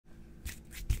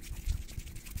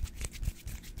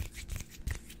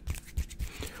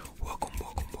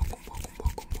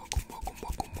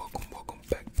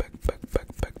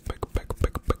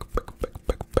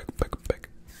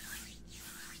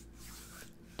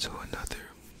another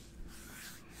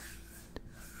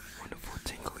wonderful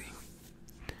tingly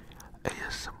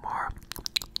ASMR,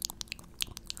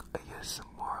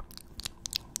 ASMR,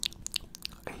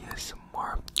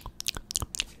 ASMR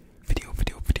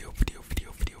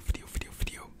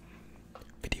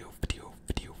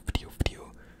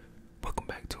video. Welcome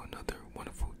back to another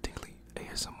wonderful tingly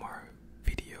ASMR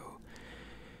video.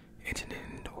 And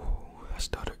then, I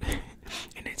stuttered.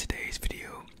 And in today's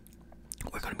video,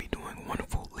 we're gonna be doing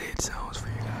wonderful lid sounds for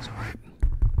you guys, alright?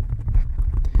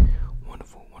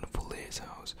 Wonderful lid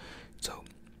sounds. So,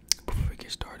 before we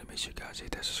get started, make sure you guys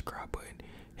hit that subscribe button,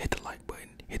 hit the like button,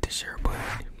 hit the share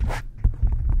button.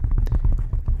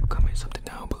 Comment something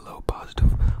down below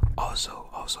positive. Also,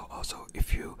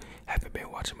 if you haven't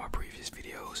been watching my previous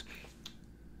videos,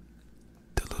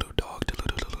 the little dog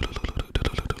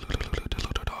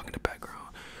in the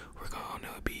background, we're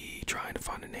gonna be trying to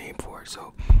find a name for it.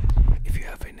 So if you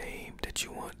have a name that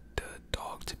you want the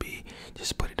dog to be,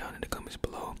 just put it down in the comments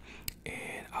below,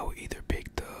 and I will either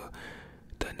pick the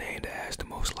name that has the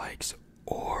most likes,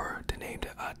 or the name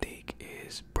that I think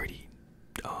is pretty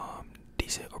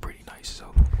decent or pretty nice.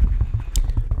 So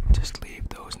just leave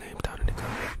those names down in the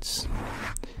comments.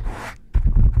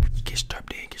 Get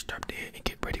strapped in, and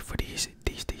get ready for these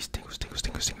tingles.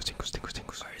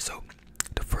 Alright, so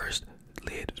the first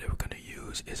lid that we're gonna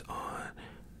use is on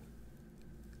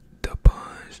the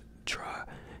Pond's Dry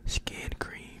Skin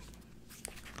Cream.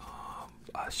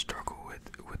 I struggle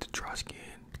with the dry skin.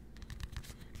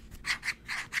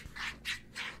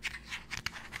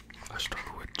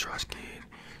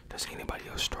 Does anybody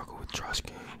else struggle with dry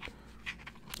skin?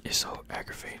 It's so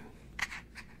aggravating.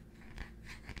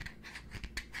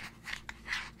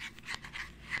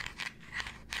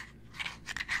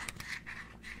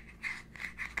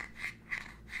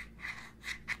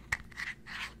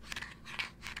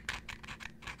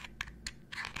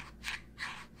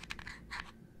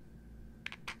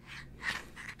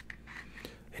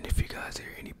 And if you guys hear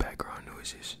any background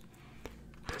noises,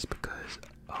 that's because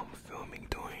I'm filming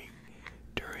during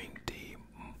the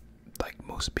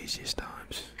most busiest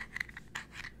times.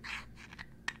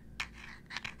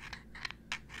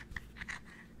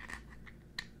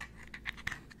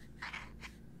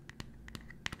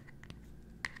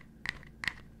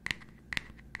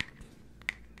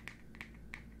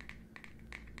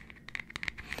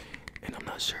 And I'm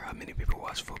not sure how many people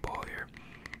watch football here,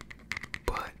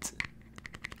 but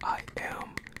I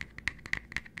am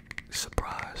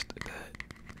surprised that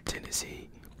Tennessee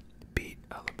beat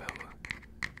Alabama.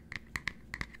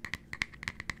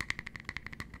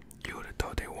 You would have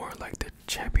thought they won like the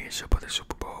championship or the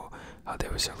Super Bowl, how they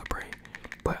would celebrate.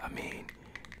 But I mean,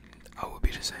 I would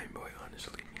be the same way,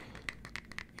 honestly.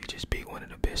 You just beat one of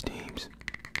the best teams.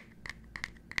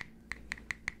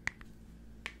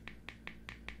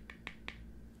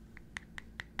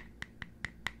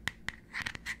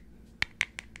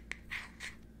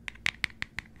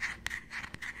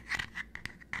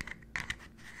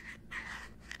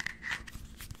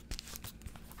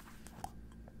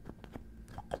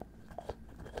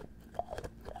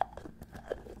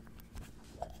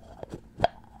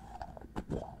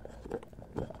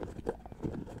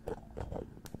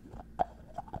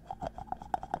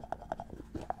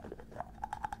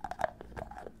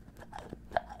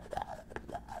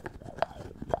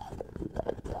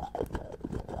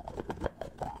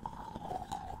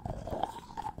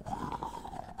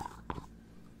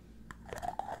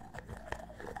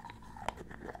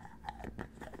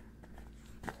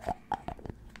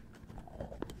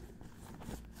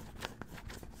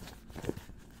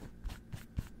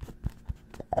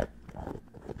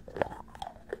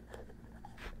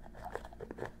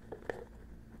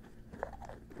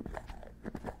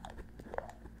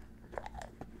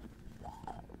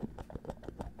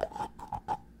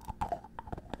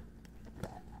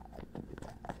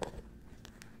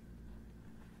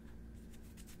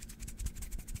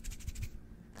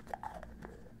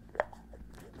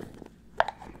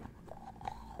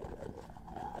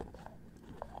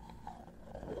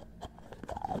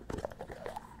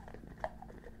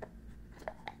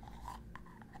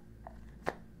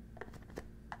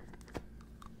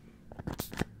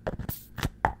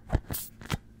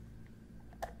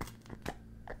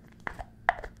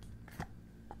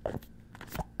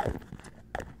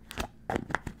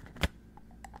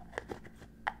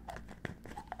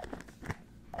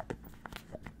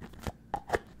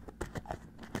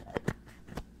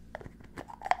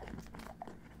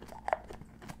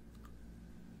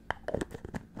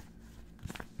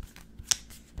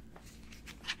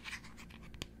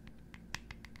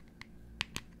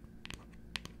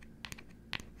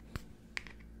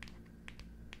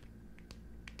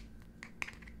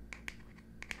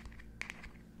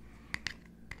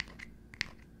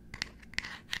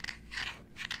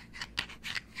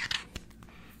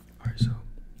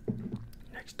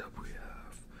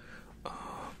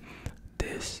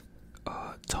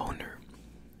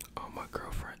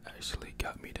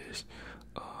 got me this.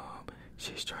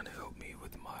 She's trying to help me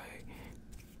with my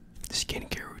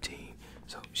skincare routine.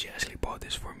 So she actually bought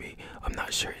this for me. I'm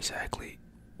not sure exactly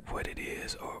what it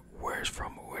is or where it's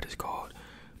from or what it's called,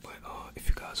 but if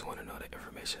you guys want to know the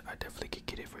information, I definitely could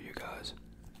get it for you guys.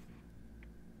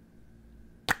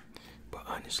 But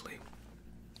honestly,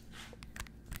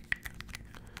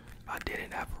 I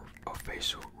didn't have a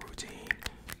facial routine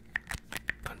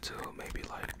until maybe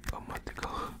like a month ago.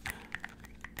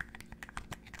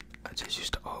 I just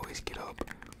used to always get up,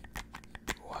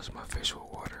 wash my face with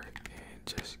water, and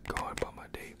just go on about my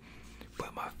day.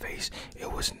 But my face, it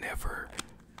was never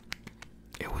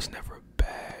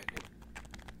bad.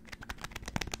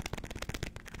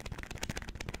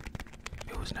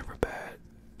 It was never bad.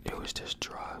 It was just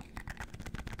dry.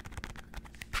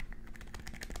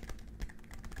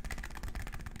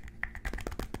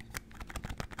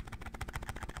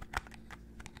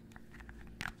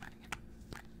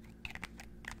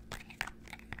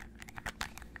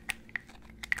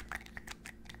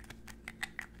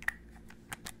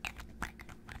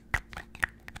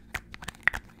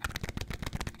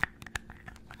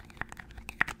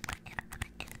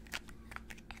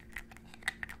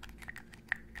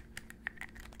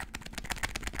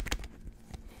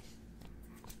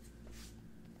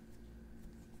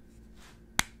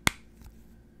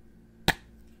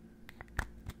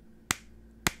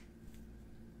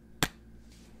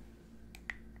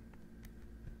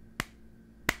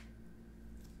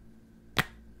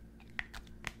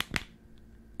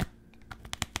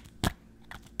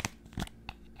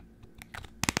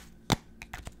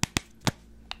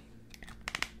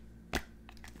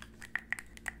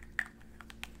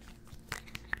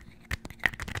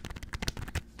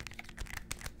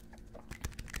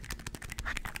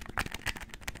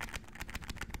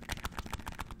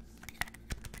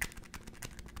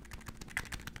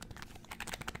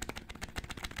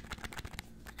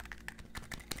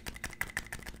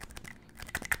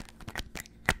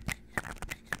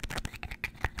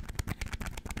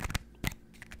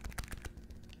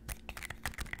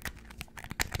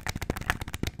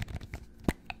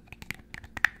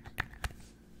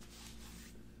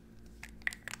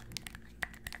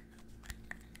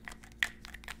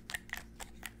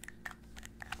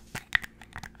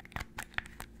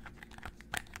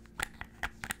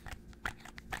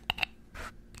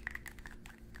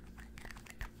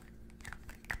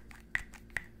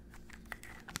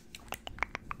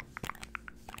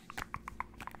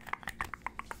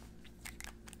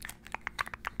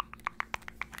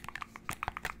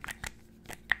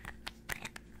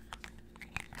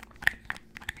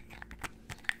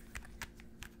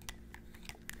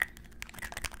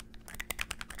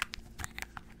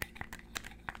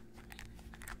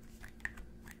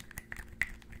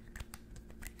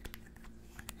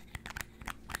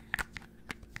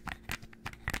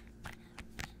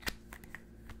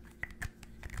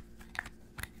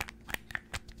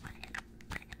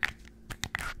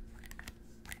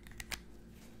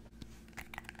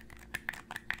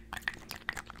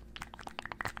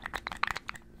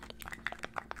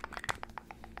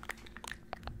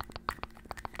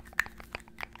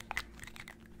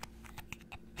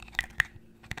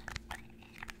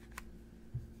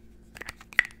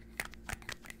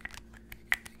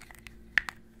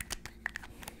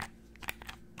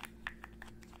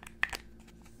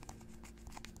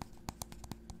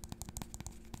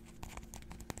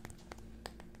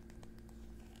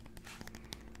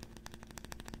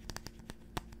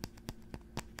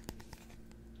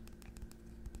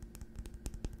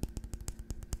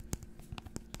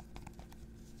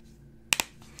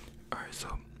 So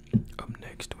up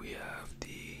next we have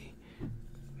the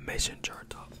mason jar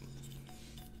top.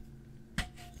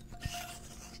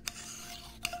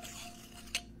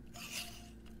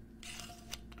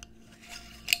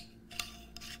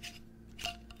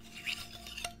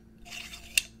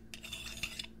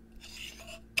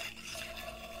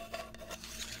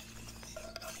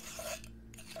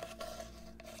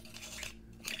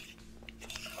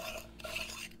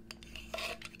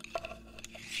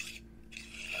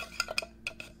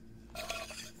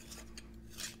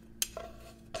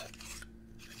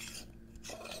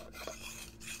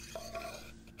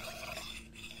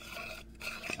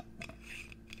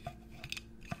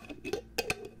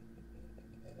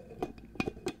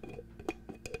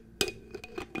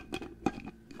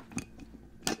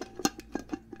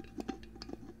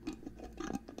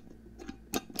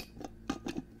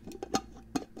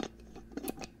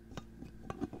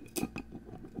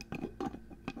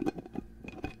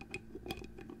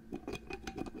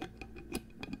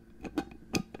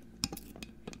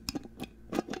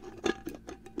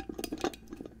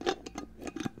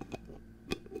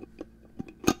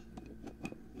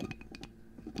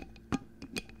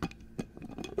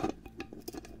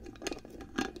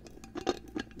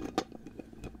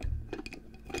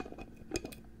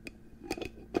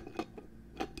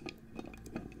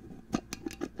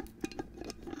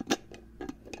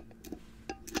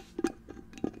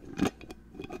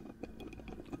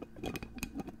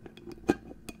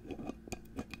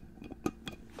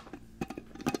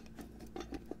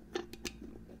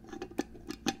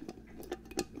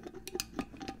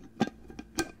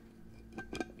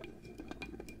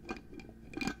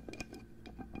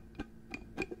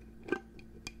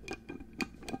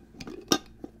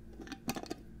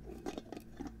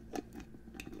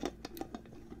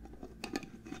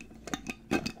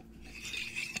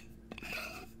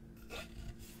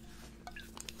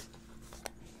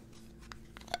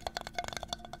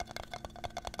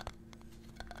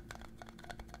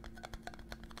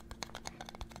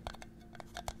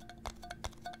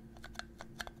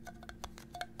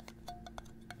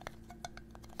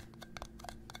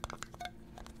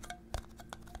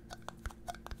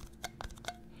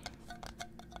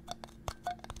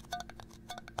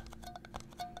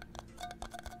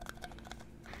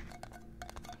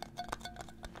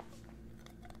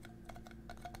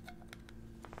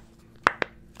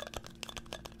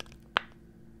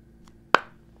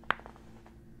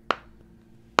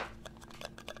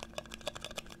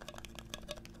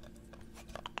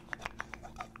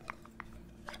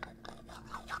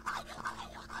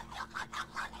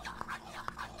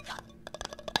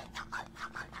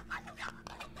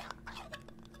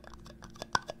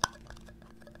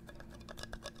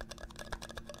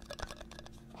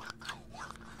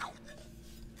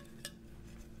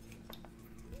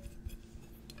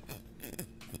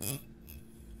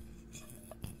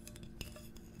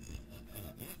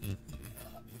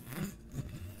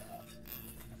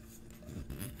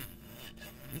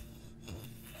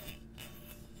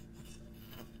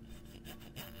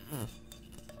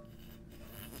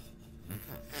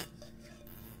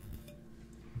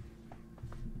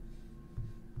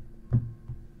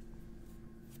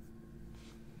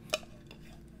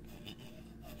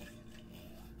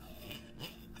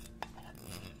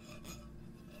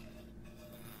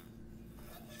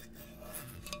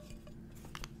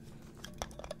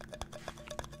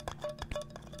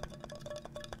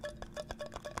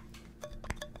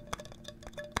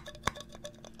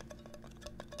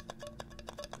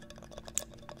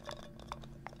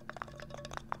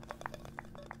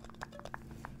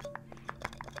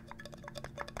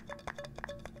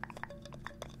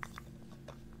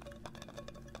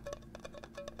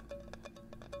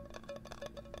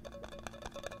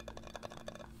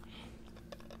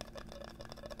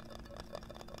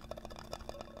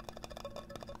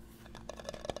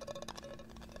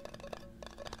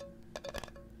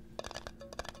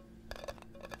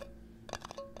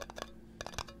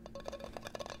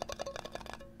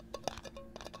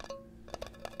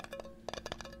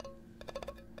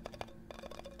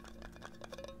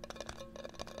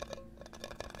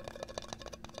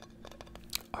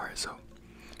 Alright, so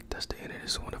that's the end of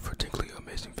this wonderful, tingly,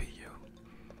 amazing video.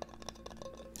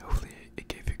 Hopefully it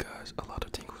gave you guys a lot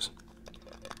of tingles.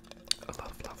 A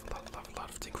lot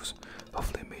of tingles.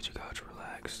 Hopefully it made you guys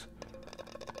relax.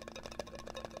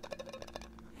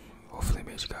 Hopefully it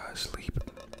made you guys sleep.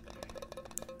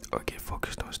 Or get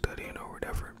focused on studying or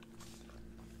whatever.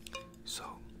 So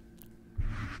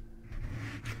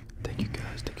thank you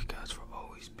guys for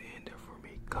always being there for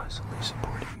me, constantly supporting